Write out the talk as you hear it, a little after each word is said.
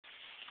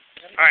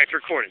Alright, it's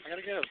recording. I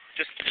gotta go.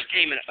 Just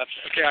aim it up.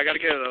 Okay, I gotta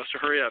go though, so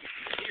hurry up.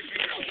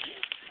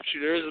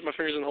 Shoot, there is my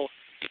fingers in the hole.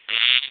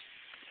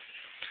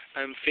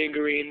 I'm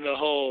fingering the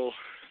hole.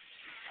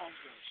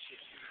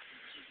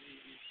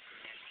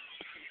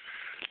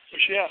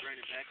 Where's she at?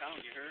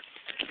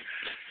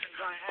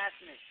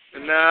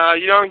 No,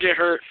 you don't get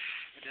hurt.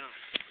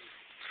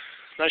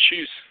 Nice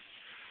shoes.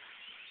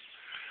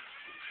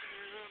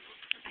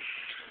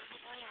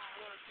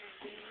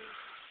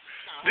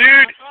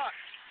 Dude!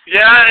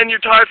 Yeah, and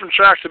you're tired from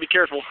track, so be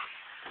careful.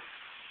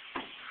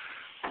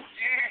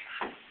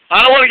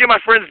 I don't want to get my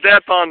friend's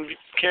death on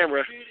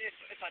camera. Dude,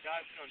 if I die,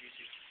 put it on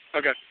YouTube.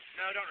 Okay.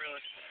 No, don't really.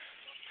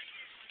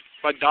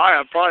 If I die,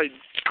 I'd probably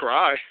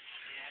cry.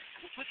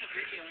 Yeah. We'll put the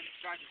video in the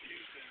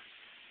too.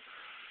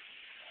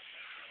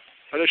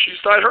 Are there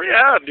shoes tied? Hurry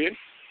up, dude.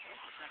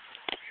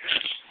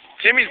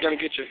 Timmy's gonna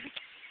get you.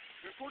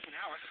 We're recording an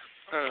hour.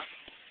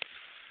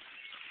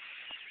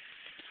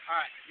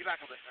 Alright, get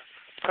back a little bit, sir.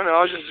 I don't know,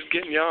 I was just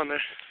getting you on there.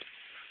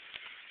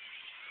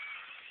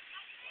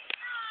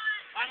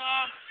 Hi,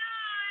 Mom.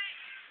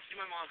 See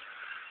my mom.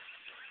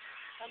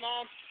 Hi,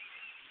 Mom.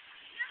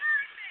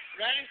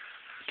 Ready?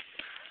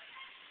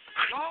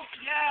 Don't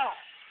yell.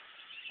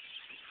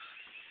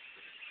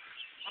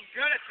 I'm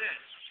good at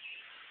this.